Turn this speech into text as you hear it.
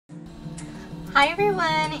Hi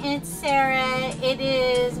everyone, it's Sarah. It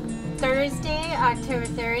is Thursday, October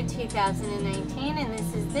 3rd, 2019, and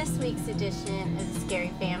this is this week's edition of the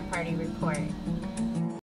Scary Fan Party Report.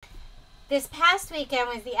 This past weekend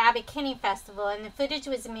was the Abbot Kinney Festival, and the footage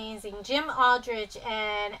was amazing. Jim Aldrich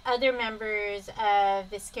and other members of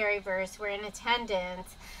the Scaryverse were in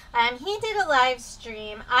attendance. He did a live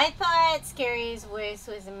stream. I thought Scary's voice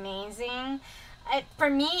was amazing. For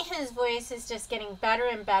me, his voice is just getting better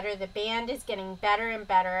and better. The band is getting better and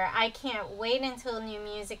better. I can't wait until new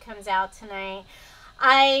music comes out tonight.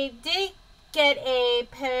 I did get a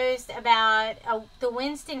post about the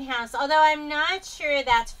Winston House, although I'm not sure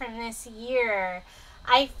that's from this year.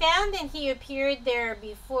 I found that he appeared there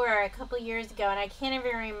before a couple years ago, and I can't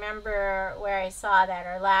even remember where I saw that,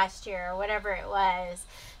 or last year, or whatever it was.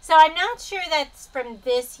 So I'm not sure that's from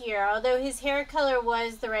this year, although his hair color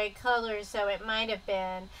was the right color, so it might have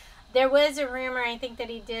been. There was a rumor, I think, that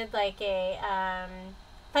he did like a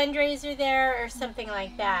fundraiser there or something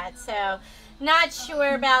like that. So not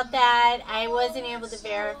sure about that. I wasn't able to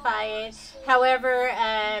verify it. However,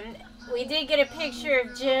 we did get a picture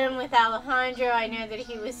of Jim with Alejandro. I know that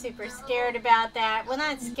he was super scared about that. Well,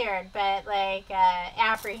 not scared, but like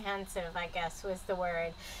apprehensive, I guess was the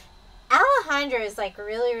word. Alejandro is like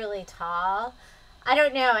really, really tall. I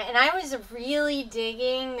don't know. And I was really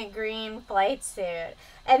digging the green flight suit.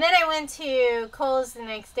 And then I went to Kohl's the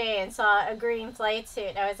next day and saw a green flight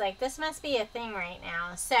suit. I was like, this must be a thing right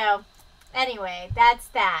now. So anyway, that's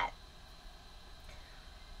that.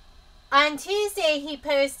 On Tuesday, he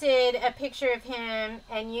posted a picture of him,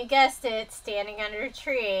 and you guessed it, standing under a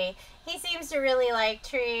tree. He seems to really like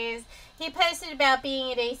trees. He posted about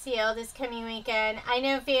being at ACL this coming weekend. I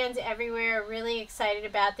know fans everywhere are really excited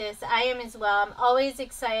about this. I am as well. I'm always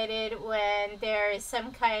excited when there is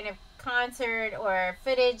some kind of concert or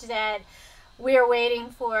footage that we're waiting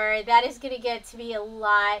for. That is going to get to be a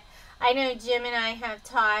lot. I know Jim and I have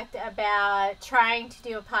talked about trying to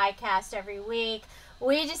do a podcast every week.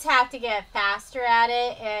 We just have to get faster at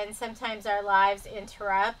it, and sometimes our lives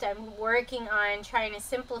interrupt. I'm working on trying to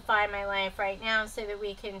simplify my life right now so that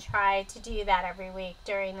we can try to do that every week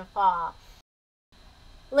during the fall.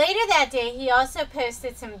 Later that day, he also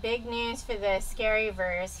posted some big news for the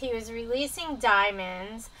Scaryverse. He was releasing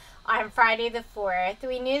Diamonds on Friday the 4th.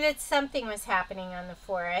 We knew that something was happening on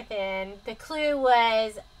the 4th, and the clue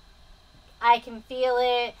was, I Can Feel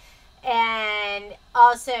It, and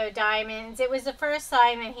also Diamonds. It was the first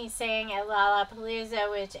song that he sang at Lollapalooza,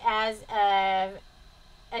 which as of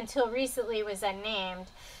until recently was unnamed.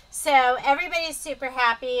 So everybody's super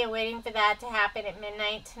happy and waiting for that to happen at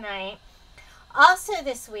midnight tonight. Also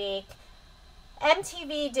this week,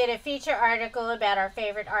 MTV did a feature article about our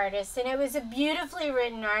favorite artists, and it was a beautifully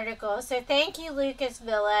written article. So thank you, Lucas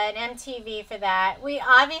Villa and MTV, for that. We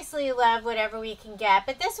obviously love whatever we can get,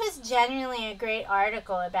 but this was genuinely a great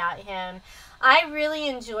article about him. I really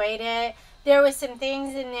enjoyed it. There was some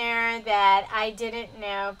things in there that I didn't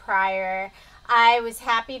know prior. I was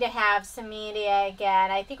happy to have some media again.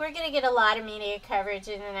 I think we're going to get a lot of media coverage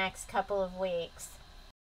in the next couple of weeks.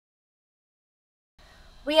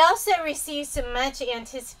 We also received some much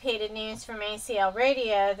anticipated news from ACL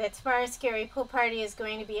Radio that tomorrow's Scary Pool Party is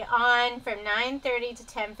going to be on from 9:30 to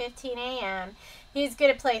 10:15 a.m. He's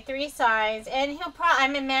going to play 3 songs, and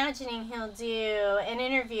I'm imagining he'll do an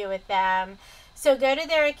interview with them. So go to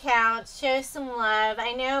their account, show some love.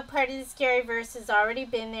 I know part of the Scaryverse has already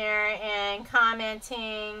been there and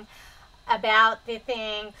commenting about the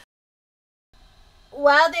thing.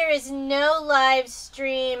 While there is no live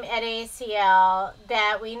stream at ACL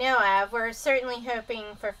that we know of, we're certainly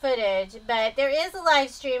hoping for footage, but there is a live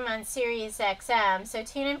stream on SiriusXM, so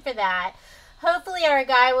tune in for that. Hopefully our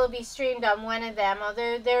guy will be streamed on one of them,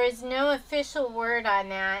 although there is no official word on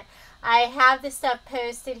that. I have the stuff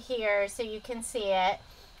posted here so you can see it.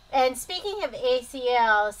 And speaking of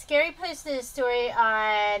ACL, Scary posted a story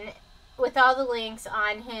with all the links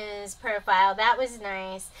on his profile. That was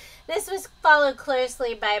nice. This was followed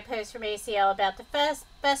closely by a post from ACL about the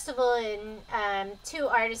festival and 2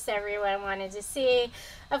 artists everyone wanted to see.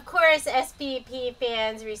 Of course, SPP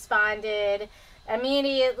fans responded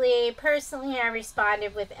immediately. Personally, I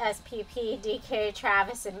responded with SPP, DK,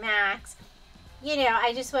 Travis, and Max. You know,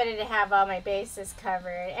 I just wanted to have all my bases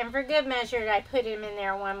covered. And for good measure, I put him in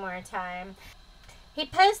there one more time. He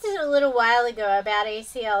posted a little while ago about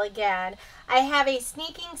ACL again. I have a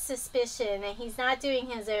sneaking suspicion that he's not doing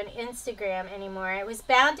his own Instagram anymore. It was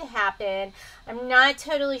bound to happen. I'm not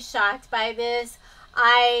totally shocked by this.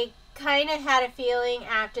 I kind of had a feeling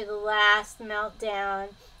after the last meltdown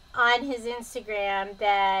on his Instagram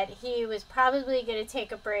that he was probably going to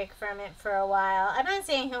take a break from it for a while. I'm not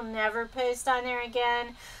saying he'll never post on there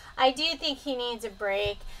again. I do think he needs a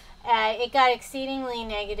break. It got exceedingly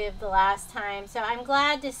negative the last time, so I'm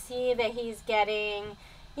glad to see that he's getting,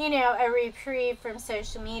 you know, a reprieve from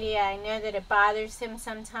social media. I know that it bothers him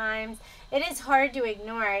sometimes. It is hard to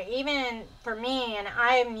ignore, even for me, and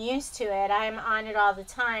I'm used to it. I'm on it all the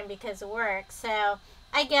time because of work, so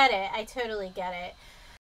I get it. I totally get it.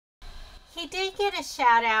 He did get a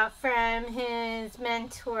shout out from his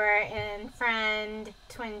mentor and friend,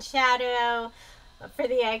 Twin Shadow, for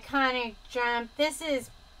the iconic jump. This is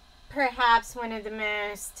perhaps one of the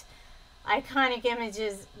most iconic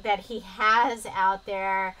images that he has out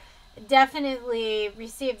there. Definitely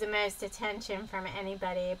received the most attention from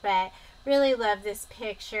anybody, but really love this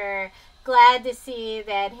picture. Glad to see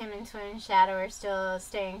that him and Twin Shadow are still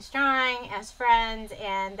staying strong as friends,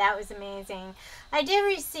 and that was amazing. I did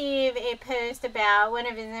receive a post about one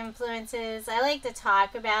of his influences. I like to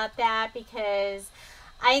talk about that because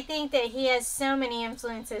I think that he has so many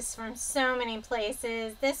influences from so many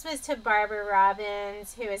places. This was to Barbara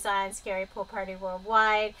Robbins, who is on scaryFANparty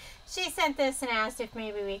Worldwide. She sent this and asked if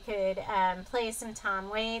maybe we could play some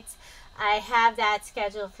Tom Waits. I have that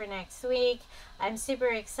scheduled for next week. I'm super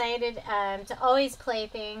excited to always play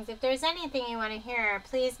things. If there's anything you want to hear,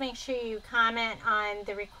 please make sure you comment on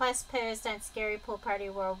the request post on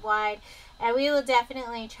scaryFANparty Worldwide, and we will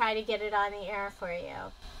definitely try to get it on the air for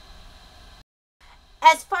you.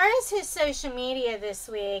 As far as his social media this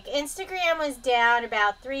week, Instagram was down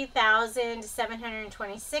about 3,000 to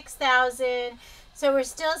 726,000. So we're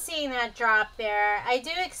still seeing that drop there. I do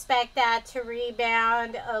expect that to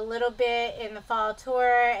rebound a little bit in the fall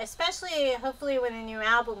tour, especially hopefully when the new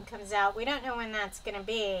album comes out. We don't know when that's going to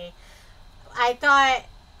be. I thought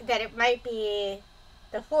that it might be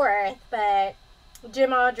the 4th, but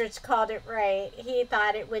Jim Aldrich called it right. He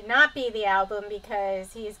thought it would not be the album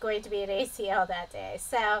because he's going to be at ACL that day.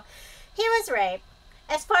 So he was right.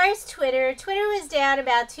 As far as Twitter was down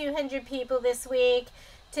about 200 people this week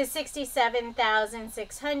to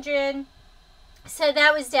 67,600. So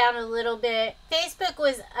that was down a little bit. Facebook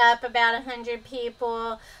was up about 100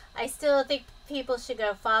 people. I still think people should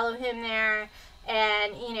go follow him there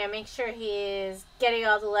and, you know, make sure he's getting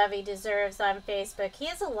all the love he deserves on Facebook. He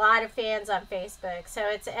has a lot of fans on Facebook, so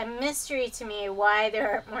it's a mystery to me why there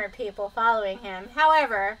aren't more people following him.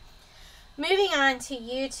 However, moving on to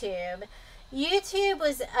YouTube. YouTube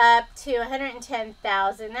was up to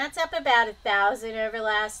 110,000. That's up about 1,000 over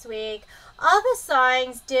last week. All the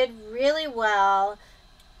songs did really well.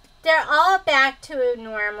 They're all back to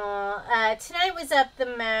normal. Tonight was up the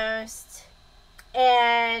most,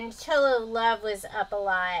 and Cholo Love was up a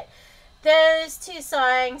lot. Those two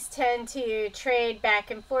songs tend to trade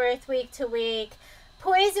back and forth week to week.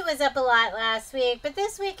 Poison was up a lot last week, but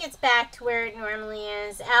this week it's back to where it normally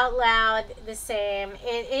is. Out Loud, the same.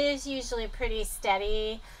 It is usually pretty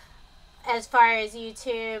steady as far as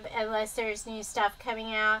YouTube, unless there's new stuff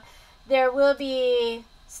coming out. There will be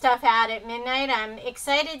stuff out at midnight. I'm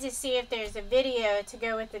excited to see if there's a video to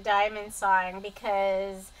go with the Diamond song,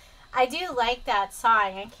 because I do like that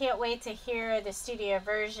song. I can't wait to hear the studio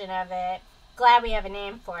version of it. Glad we have a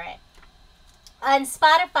name for it. On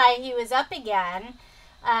Spotify, he was up again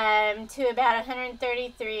to about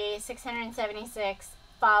 133, 676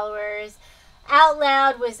 followers. Out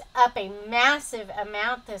Loud was up a massive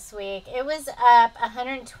amount this week. It was up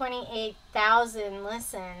 128,000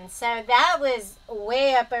 listens. So that was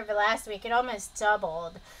way up over last week. It almost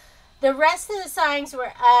doubled. The rest of the songs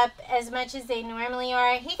were up as much as they normally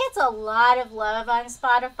are. He gets a lot of love on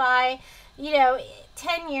Spotify. You know,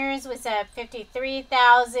 10 Years was up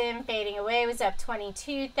 53,000. Fading Away was up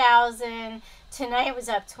 22,000. Tonight was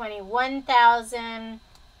up 21,000.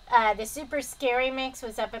 The Super Scary Mix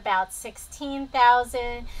was up about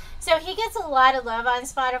 16,000. So he gets a lot of love on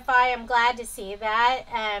Spotify. I'm glad to see that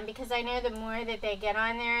because I know the more that they get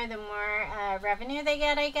on there, the more revenue they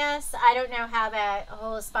get, I guess. I don't know how that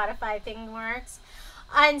whole Spotify thing works.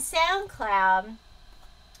 On SoundCloud,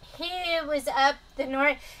 he was up the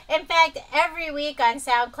north. In fact, every week on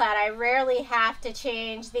SoundCloud, I rarely have to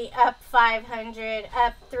change the up 500,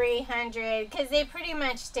 up 300, because they pretty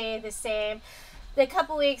much stay the same. A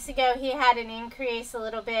couple weeks ago, he had an increase a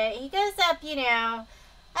little bit. He goes up, you know,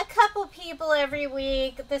 a couple people every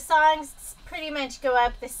week. The songs pretty much go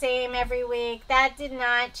up the same every week. That did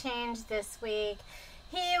not change this week.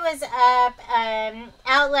 He was up,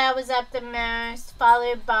 Out Loud was up the most,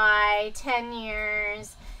 followed by 10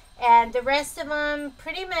 Years. And the rest of them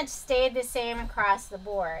pretty much stayed the same across the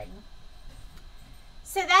board.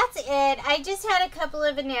 So that's it. I just had a couple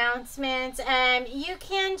of announcements. You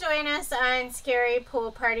can join us on Scary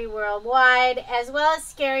Pool Party Worldwide, as well as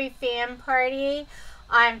scaryFANparty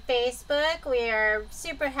on Facebook. We are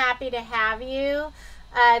super happy to have you.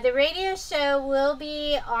 The radio show will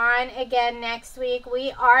be on again next week.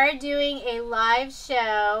 We are doing a live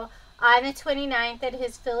show on the 29th at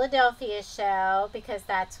his Philadelphia show, because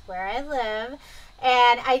that's where I live.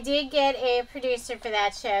 And I did get a producer for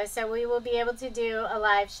that show, so we will be able to do a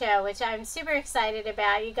live show, which I'm super excited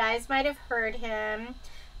about. You guys might have heard him.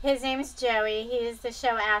 His name is Joey. He is the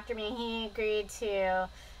show after me. He agreed to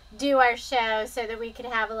do our show so that we could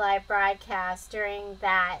have a live broadcast during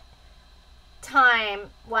that time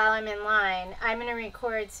while I'm in line. I'm going to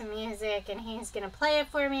record some music, and he's going to play it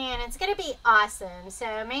for me, and it's going to be awesome.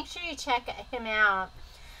 So make sure you check him out.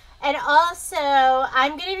 And also,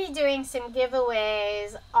 I'm going to be doing some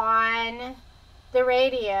giveaways on the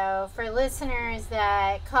radio for listeners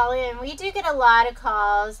that call in. We do get a lot of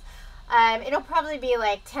calls. It'll probably be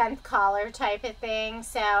like 10th caller type of thing.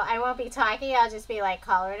 So I won't be talking. I'll just be like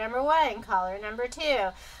caller number 1, caller number 2.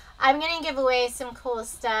 I'm going to give away some cool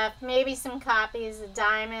stuff. Maybe some copies of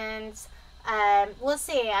Diamonds. We'll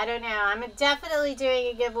see. I don't know. I'm definitely doing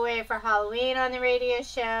a giveaway for Halloween on the radio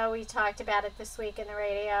show. We talked about it this week in the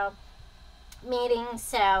radio meeting.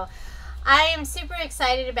 So I am super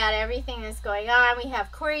excited about everything that's going on. We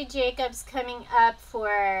have Corey Jacobs coming up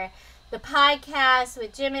for the podcast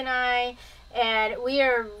with Jim and I, and we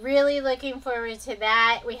are really looking forward to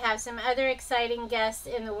that. We have some other exciting guests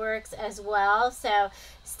in the works as well. So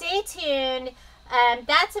stay tuned.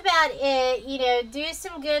 That's about it. You know, do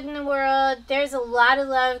some good in the world. There's a lot of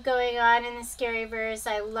love going on in the Scaryverse.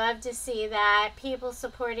 I love to see that. People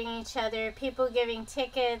supporting each other, people giving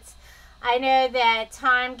tickets. I know that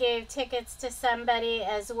Tom gave tickets to somebody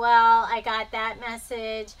as well. I got that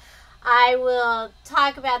message. I will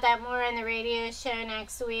talk about that more on the radio show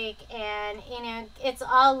next week. And, you know, it's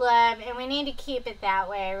all love, and we need to keep it that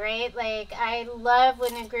way, right? Like, I love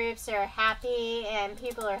when the groups are happy and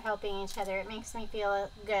people are helping each other. It makes me feel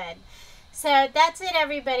good. So that's it,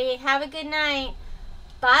 everybody. Have a good night.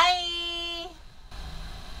 Bye.